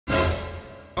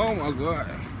Oh my god.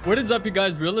 What is up, you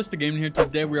guys? Realistic Gaming here.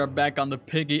 Today we are back on the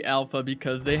Piggy Alpha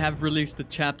because they have released the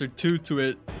chapter 2 to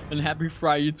it. And happy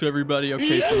Friday to everybody.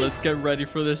 Okay, so let's get ready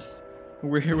for this.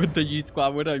 We're here with the Yeet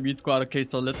Squad. With our Yeet Squad. Okay,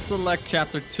 so let's select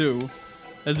chapter 2.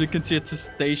 As we can see, it's a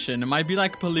station. It might be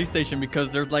like a police station because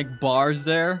there's like bars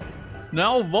there.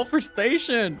 No, vote for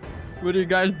station. What are you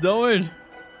guys doing?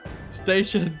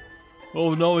 Station.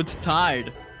 Oh no, it's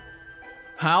tied.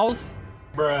 House?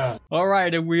 Bruh.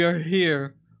 Alright, and we are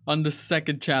here on the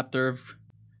second chapter of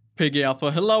Piggy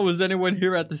Alpha. Hello, is anyone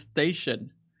here at the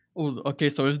station? Oh, okay,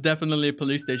 so it's definitely a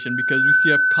police station because we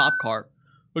see a cop car.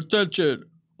 Attention,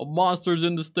 a monster's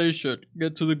in the station.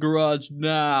 Get to the garage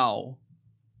now.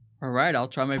 Alright, I'll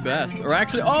try my best. Or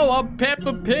actually, oh, I'm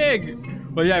Peppa Pig.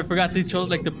 Oh yeah, I forgot they chose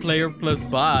like the player plus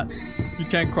bot. You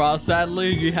can't cross,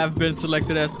 sadly. You have been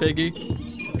selected as Piggy.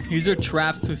 These are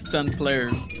traps to stun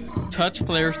players. Touch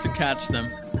players to catch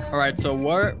them. Alright, so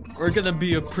we're gonna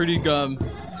be a pretty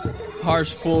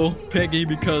harsh full Piggy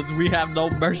because we have no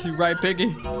mercy, right,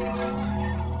 Piggy?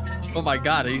 Oh my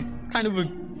god, he's kind of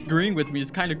agreeing with me.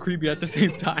 It's kind of creepy at the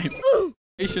same time.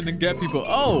 He shouldn't get people.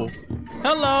 Oh,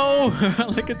 hello.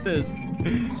 Look at this.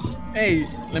 Hey,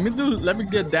 let me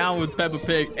get down with Peppa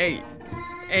Pig.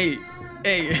 Hey.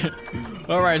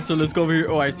 Alright, so let's go over here.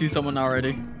 Oh, I see someone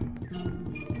already.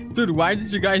 Dude, why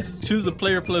did you guys choose a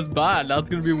player plus bot? That's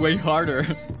gonna be way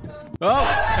harder.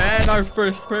 Oh, and our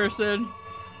first person.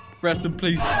 Rest in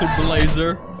peace to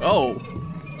Blazer. Oh,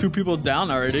 2 people down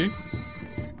already.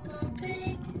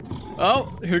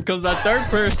 Oh, here comes that third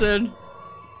person.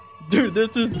 Dude,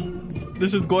 this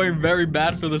is going very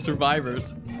bad for the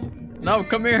survivors. No,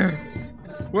 come here.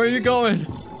 Where are you going?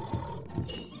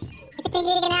 I think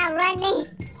you're gonna outrun me.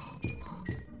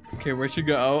 Okay, where'd she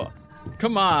go?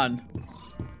 Come on.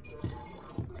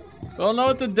 Oh no,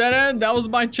 it's a dead end. That was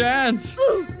my chance.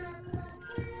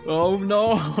 Oh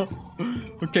no.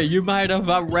 Okay, you might have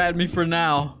outran me for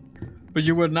now, but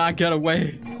you would not get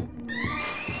away.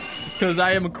 Because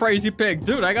I am a crazy pig.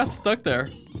 Dude, I got stuck there.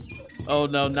 Oh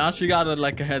no, now she got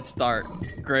like a head start.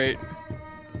 Great.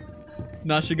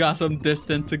 Now she got some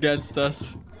distance against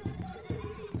us.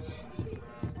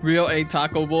 Real A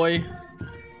Taco Boy.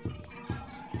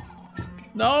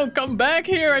 No, come back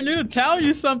here. I need to tell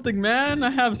you something, man. I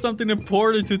have something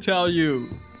important to tell you.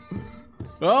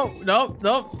 Oh,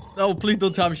 no, please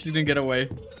don't tell me she didn't get away.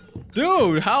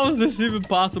 Dude, how is this even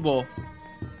possible?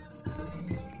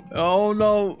 Oh,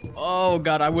 no. Oh,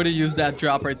 God, I would have used that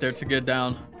drop right there to get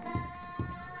down.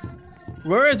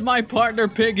 Where is my partner,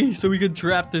 Piggy, so we can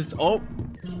trap this? Oh,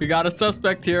 we got a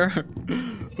suspect here.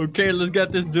 Okay, let's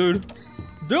get this dude.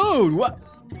 Dude, what?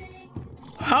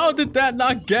 How did that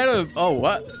not get him? Oh,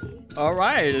 what?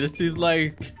 Alright, it seems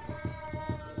like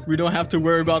we don't have to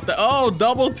worry about that. Oh,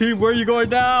 double team, where are you going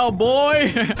now,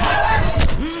 boy?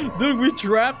 Dude, we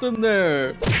trapped him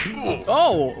there.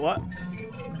 Oh, what?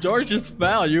 George just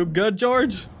fell. You good,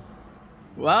 George?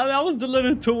 Well, that was a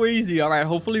little too easy. Alright,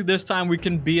 hopefully this time we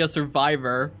can be a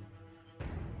survivor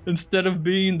instead of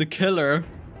being the killer.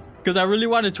 Because I really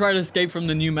want to try to escape from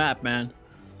the new map, man.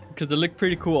 Because it looked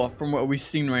pretty cool from what we've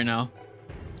seen right now.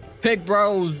 Pig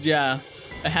bros, yeah.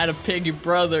 I had a piggy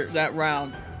brother that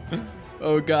round.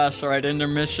 Oh gosh, alright,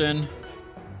 intermission.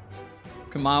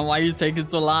 Come on, why are you taking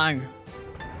so long?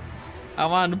 I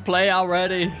wanted to play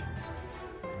already.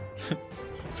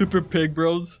 Super Pig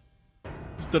Bros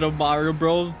instead of Mario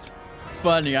Bros.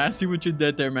 Funny, I see what you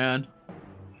did there, man.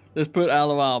 Let's put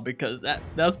LOL because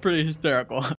that's pretty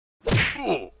hysterical.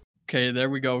 Okay, there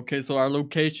we go. Okay, so our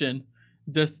location,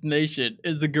 destination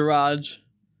is the garage.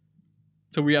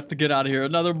 So we have to get out of here.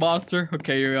 Another monster.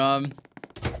 Okay,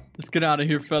 let's get out of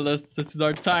here, fellas. This is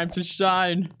our time to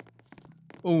shine.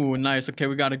 Oh, nice. Okay,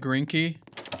 we got a green key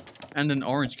and an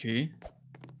orange key.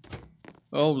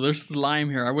 Oh, there's slime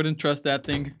here. I wouldn't trust that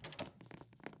thing.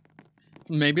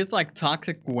 Maybe it's like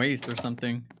toxic waste or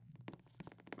something.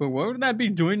 But what would that be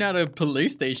doing at a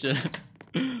police station?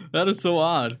 That is so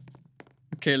odd.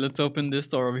 Okay, let's open this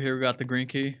door over here. We got the green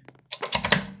key.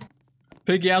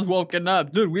 Piggy has woken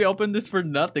up. Dude, we opened this for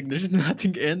nothing. There's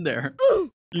nothing in there.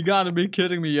 You gotta be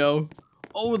kidding me, yo.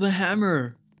 Oh, the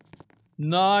hammer.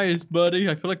 Nice, buddy.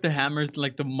 I feel like the hammer is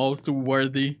like the most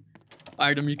worthy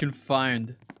item you can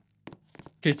find.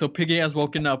 Okay, so Piggy has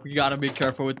woken up. We gotta be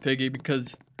careful with Piggy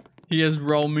because he is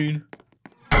roaming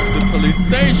the police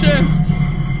station.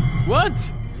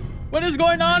 What? What is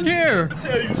going on here? I'll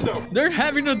tell you something. They're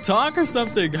having a talk or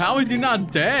something. How is he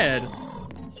not dead?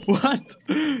 What?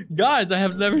 Guys, I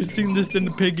have never seen this in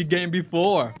the Piggy game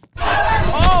before.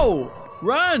 Oh!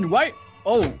 Run! Why?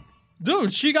 Oh,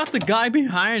 dude, she got the guy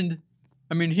behind.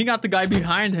 I mean, he got the guy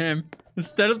behind him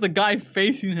instead of the guy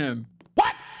facing him.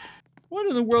 What? What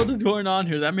in the world is going on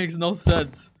here? That makes no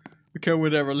sense. Okay,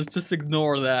 whatever. Let's just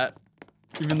ignore that.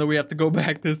 Even though we have to go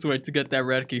back this way to get that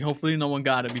red key. Hopefully no one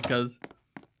got it because...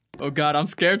 Oh god, I'm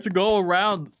scared to go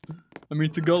around. I mean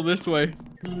to go this way.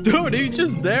 Dude, he's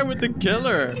just there with the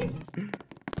killer.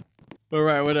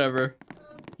 Alright, whatever.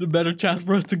 It's a better chance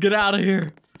for us to get out of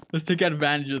here. Let's take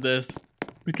advantage of this.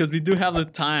 Because we do have the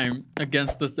time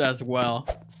against us as well.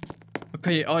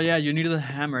 Okay, oh yeah, you needed a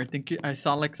hammer. I think I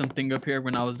saw like something up here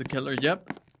when I was the killer. Yep.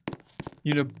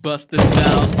 You need to bust this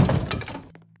down.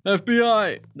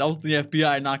 FBI! That was the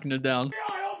FBI knocking it down.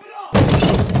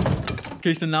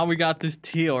 Okay, so now we got this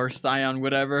teal or cyan,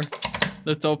 whatever.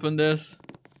 Let's open this.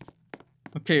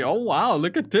 Okay, oh wow,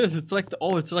 look at this. It's like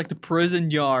the prison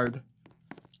yard.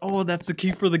 Oh, that's the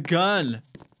key for the gun.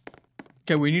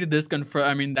 Okay, we needed this gun for,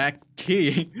 that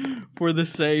key for the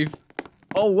safe.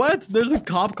 Oh, what? There's a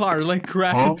cop car like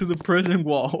crashed into the prison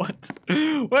wall. What?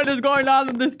 What is going on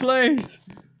in this place?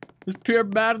 It's pure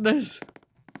madness.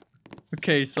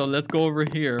 Okay, so let's go over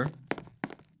here.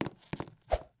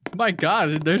 Oh my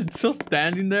god, they're still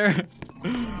standing there.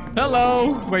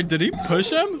 Hello. Wait, did he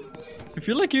push him? I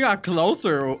feel like he got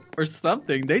closer or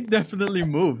something. They definitely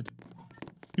moved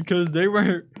because they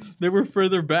were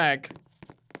further back.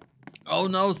 Oh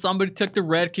no, somebody took the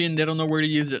red key and they don't know where to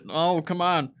use it. Oh, come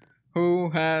on. Who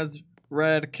has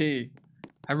red key?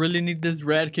 I really need this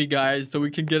red key, guys, so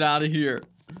we can get out of here.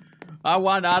 I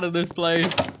want out of this place.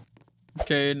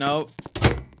 Okay, no.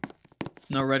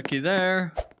 No red key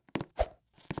there.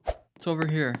 What's over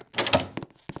here?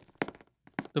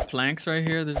 The planks right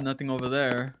here. There's nothing over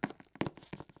there.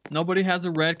 Nobody has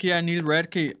a red key. I need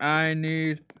red key. I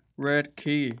need red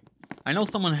key. I know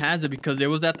someone has it because it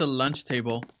was at the lunch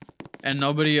table and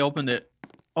nobody opened it.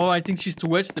 Oh, I think she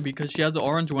switched it because she has the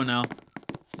orange one now.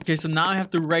 Okay, so now I have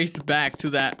to race back to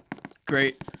that.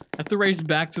 Great. I have to race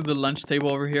back to the lunch table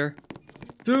over here.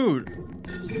 Dude.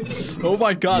 Oh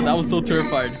my god, that was so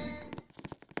terrified.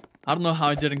 I don't know how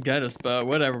it didn't get us, but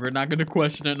whatever. We're not going to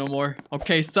question it no more.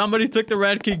 Okay, somebody took the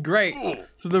red key. Great.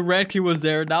 So the red key was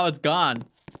there. Now it's gone.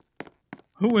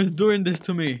 Who is doing this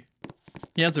to me?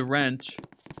 He has a wrench.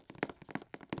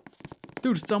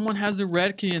 Dude, someone has a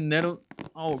red key and they don't...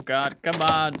 Oh god, come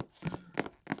on.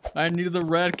 I need the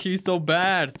red key so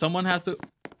bad. Someone has to...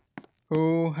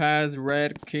 Who has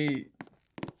red key?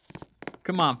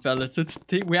 Come on, fellas.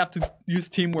 We have to use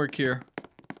teamwork here.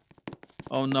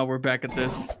 Oh no, we're back at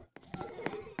this.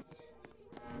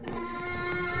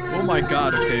 Oh my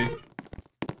god, okay.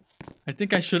 I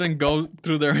think I shouldn't go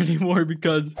through there anymore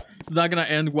because it's not gonna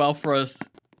end well for us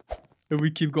if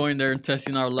we keep going there and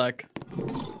testing our luck.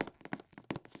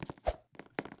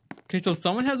 Okay, so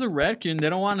someone has a red key and they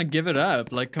don't want to give it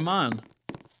up. Like, come on.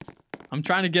 I'm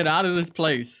trying to get out of this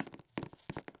place.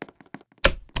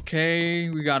 Okay,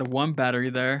 we got one battery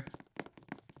there.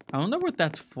 I don't know what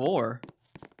that's for.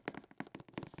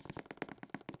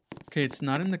 Okay, it's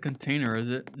not in the container,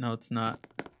 is it? No, it's not.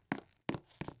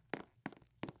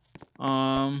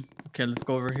 Okay, let's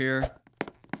go over here.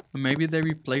 Maybe they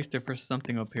replaced it for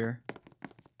something up here.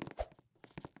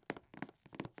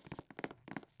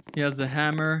 He has the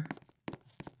hammer.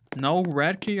 No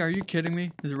red key? Are you kidding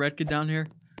me? Is the red key down here?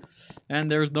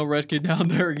 And there's no red key down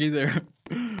there either.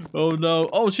 Oh no.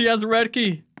 Oh, she has a red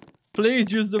key.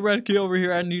 Please use the red key over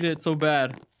here. I need it so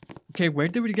bad. Okay, where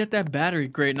did we get that battery?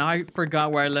 Great. Now I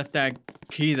forgot where I left that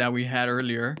key that we had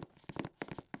earlier.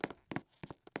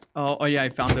 Oh yeah, I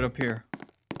found it up here.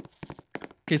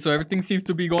 Okay, so everything seems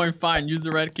to be going fine. Use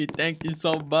the red key. Thank you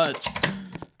so much.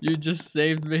 You just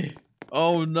saved me.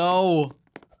 Oh no.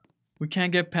 We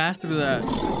can't get past through that.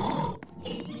 So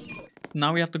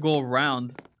now we have to go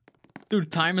around.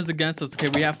 Dude, time is against us. Okay,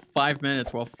 we have 5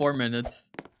 minutes. Well, 4 minutes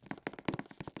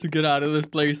to get out of this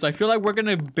place. I feel like we're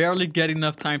gonna barely get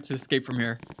enough time to escape from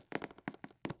here.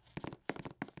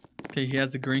 Okay, he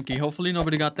has the green key. Hopefully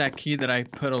nobody got that key that I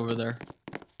put over there.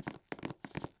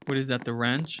 What is that, the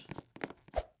wrench?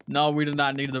 No, we do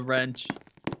not need the wrench.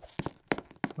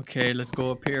 Okay, let's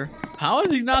go up here. How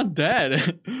is he not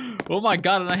dead? Oh my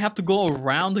god, and I have to go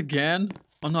around again?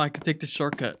 Oh no, I can take the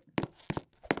shortcut.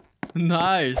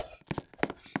 Nice.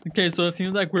 Okay, so it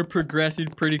seems like we're progressing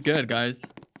pretty good, guys.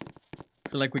 I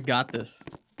feel like we got this.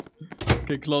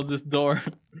 Okay, close this door.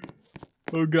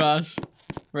 Oh gosh.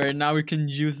 Right, now we can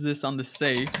use this on the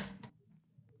safe.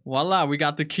 Voila, we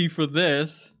got the key for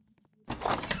this.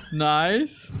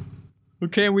 Nice.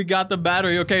 Okay, we got the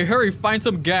battery. Okay, hurry, find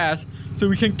some gas so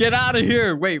we can get out of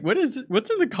here. Wait, what is it? What's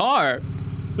in the car?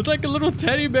 It's like a little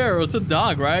teddy bear. It's a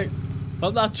dog, right?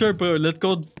 I'm not sure, but let's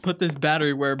go put this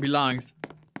battery where it belongs.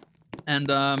 And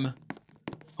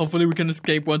hopefully we can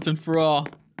escape once and for all.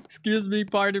 Excuse me,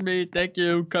 pardon me. Thank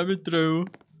you. Coming through.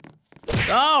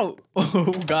 Oh!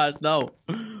 Oh gosh, no.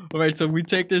 Alright, so we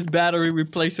take this battery, we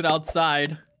place it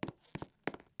outside.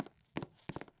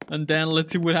 And then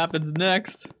let's see what happens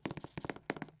next.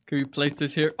 Can we place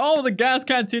this here? Oh, the gas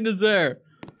canteen is there.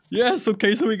 Yes,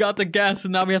 okay, so we got the gas,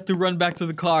 and now we have to run back to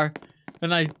the car.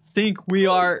 And I think we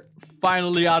are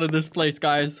finally out of this place,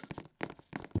 guys.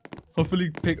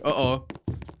 Hopefully, Uh-oh.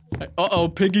 Uh-oh,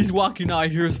 Piggy's walking now. I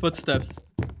hear his footsteps.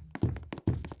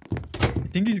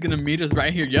 I think he's gonna meet us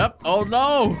right here. Yep. Oh,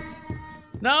 no.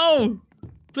 No.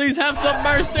 Please have some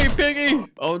mercy, Piggy.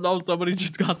 Oh, no, somebody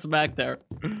just got smacked there.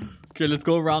 Okay, let's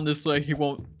go around this way. He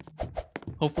won't.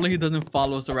 Hopefully, he doesn't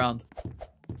follow us around.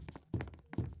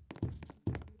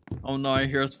 Oh, no, I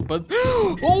hear his foot.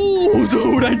 Oh,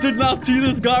 dude, I did not see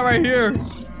this guy right here.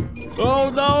 Oh,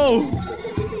 no.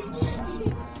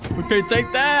 Okay,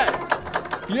 take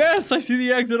that. Yes, I see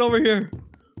the exit over here.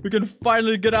 We can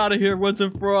finally get out of here once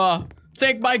and for all.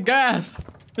 Take my gas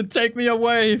and take me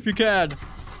away if you can.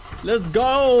 Let's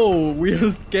go. We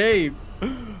escaped.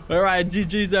 All right,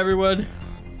 GG's everyone.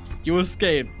 You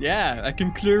escaped. Yeah, I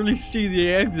can clearly see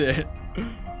the exit.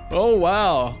 Oh,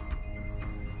 wow.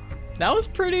 That was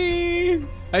pretty...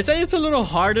 I say it's a little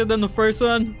harder than the first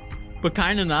one, but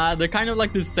kind of not. They're kind of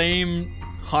like the same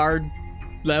hard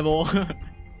level.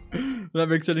 If that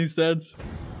makes any sense.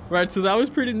 Right, so that was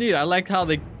pretty neat. I liked how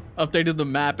they updated the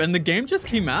map, and the game just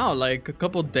came out like a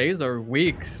couple days or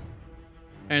weeks,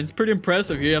 and it's pretty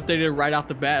impressive. He updated it right off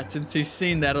the bat since he's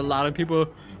seen that a lot of people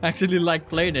actually like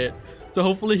playing it. So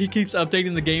hopefully he keeps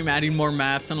updating the game, adding more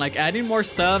maps and like adding more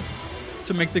stuff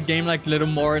to make the game like a little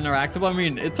more interactive. I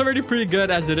mean, it's already pretty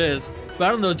good as it is, but I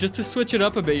don't know, just to switch it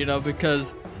up a bit, you know,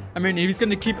 because I mean, if he's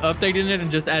gonna keep updating it and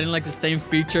just adding like the same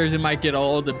features, it might get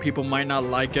old and people might not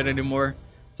like it anymore.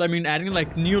 So I mean, adding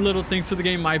like new little things to the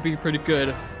game might be pretty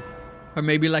good. Or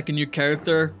maybe like a new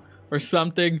character or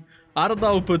something. I don't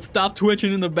know, but stop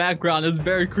twitching in the background. It's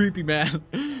very creepy, man.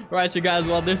 Alright, you guys,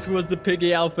 well, this was the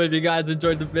Piggy outfit. If you guys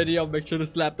enjoyed the video, make sure to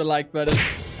slap the like button.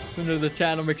 If you're new to the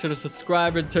channel, make sure to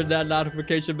subscribe and turn that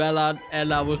notification bell on.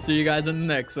 And I will see you guys in the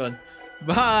next one.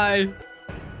 Bye!